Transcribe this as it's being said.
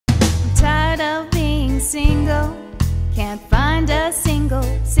single, can't find a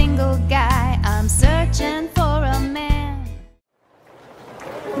single guy. I'm searching for a man.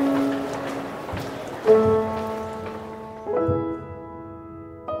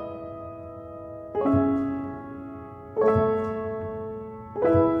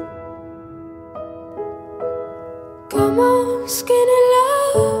 Come on, skinny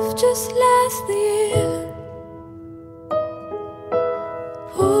love, just last the year.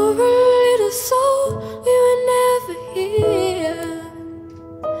 Poor little soul, we were never here.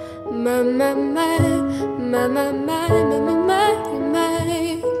 My, my, my, my, my, my, my, my,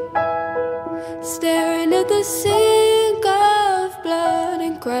 my. Staring at the sink of blood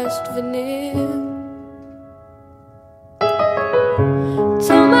and crushed veneer.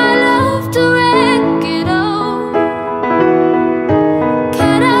 Told my love to wreck it all,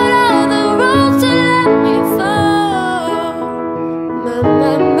 cut out all the ropes and let me fall. My,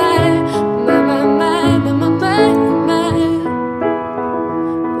 my, my, my, my, my, my, my, my.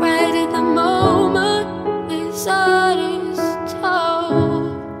 Right at the moment his heart is told.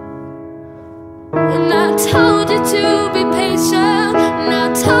 And I told you to be patient, and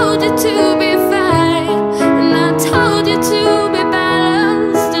I told you to be fine, and I told you to be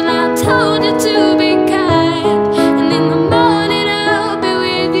balanced, and I told you to be kind. And in the morning I'll be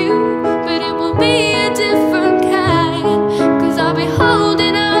with you, but it will be a different kind. 'Cause I'll be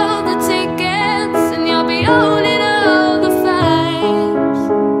holding all the tickets, and you'll be owning all the flights.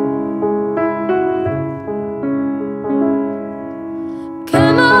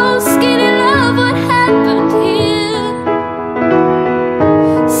 Come on, skinny love, what happened here?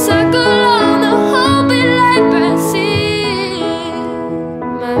 Circle on the whole bit like Brazil.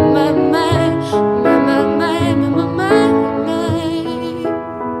 My, my, my, my, my, my, my, my, my.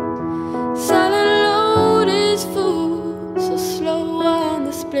 Silent load is full, so slow on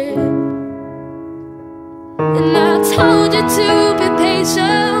the split. And I told you to be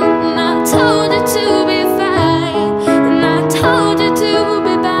patient, and I told you to be fine, and I told you to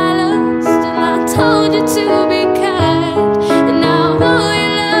be balanced, and I told you to be